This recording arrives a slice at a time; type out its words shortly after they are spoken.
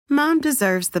Mom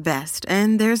deserves the best,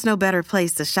 and there's no better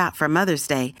place to shop for Mother's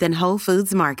Day than Whole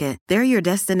Foods Market. They're your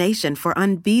destination for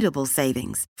unbeatable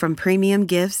savings, from premium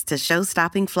gifts to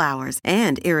show-stopping flowers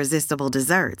and irresistible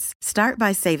desserts. Start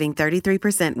by saving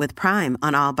 33% with Prime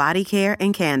on all body care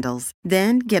and candles.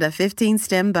 Then get a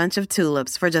 15-stem bunch of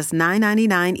tulips for just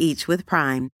 $9.99 each with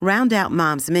Prime. Round out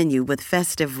Mom's menu with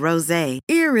festive rosé,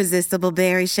 irresistible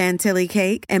berry chantilly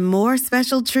cake, and more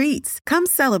special treats. Come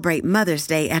celebrate Mother's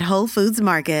Day at Whole Foods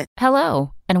Market.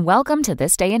 Hello, and welcome to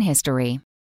This Day in History.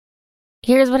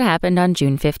 Here's what happened on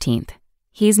June 15th.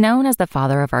 He's known as the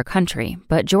father of our country,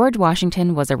 but George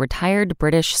Washington was a retired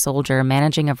British soldier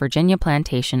managing a Virginia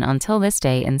plantation until this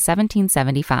day in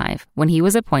 1775, when he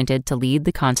was appointed to lead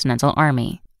the Continental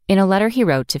Army. In a letter he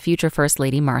wrote to future First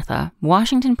Lady Martha,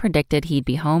 Washington predicted he'd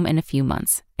be home in a few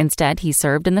months. Instead, he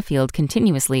served in the field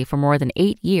continuously for more than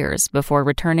 8 years before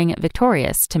returning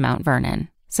victorious to Mount Vernon.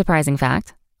 Surprising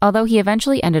fact, although he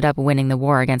eventually ended up winning the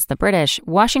war against the British,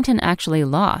 Washington actually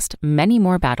lost many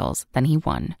more battles than he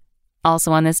won.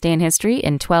 Also on this day in history,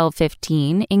 in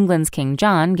 1215, England's King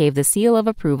John gave the seal of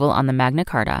approval on the Magna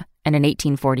Carta, and in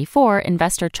 1844,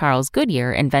 investor Charles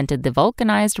Goodyear invented the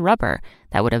vulcanized rubber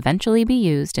that would eventually be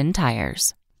used in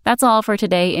tires. That's all for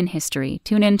today in history.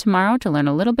 Tune in tomorrow to learn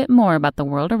a little bit more about the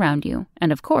world around you.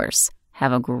 And of course,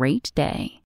 have a great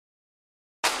day.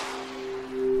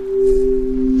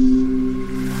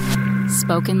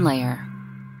 Spoken Layer.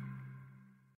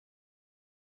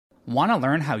 Want to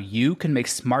learn how you can make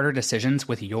smarter decisions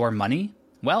with your money?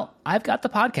 Well, I've got the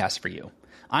podcast for you.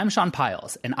 I'm Sean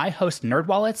Piles, and I host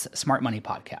NerdWallet's Smart Money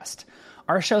Podcast.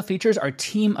 Our show features our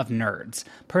team of nerds,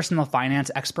 personal finance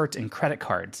experts in credit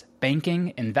cards,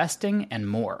 banking, investing, and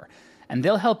more. And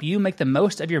they'll help you make the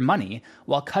most of your money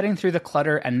while cutting through the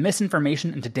clutter and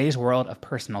misinformation in today's world of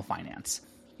personal finance.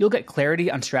 You'll get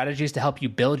clarity on strategies to help you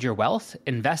build your wealth,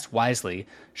 invest wisely,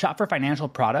 shop for financial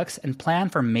products, and plan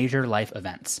for major life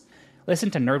events. Listen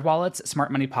to NerdWallet's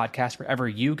Smart Money Podcast wherever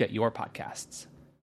you get your podcasts.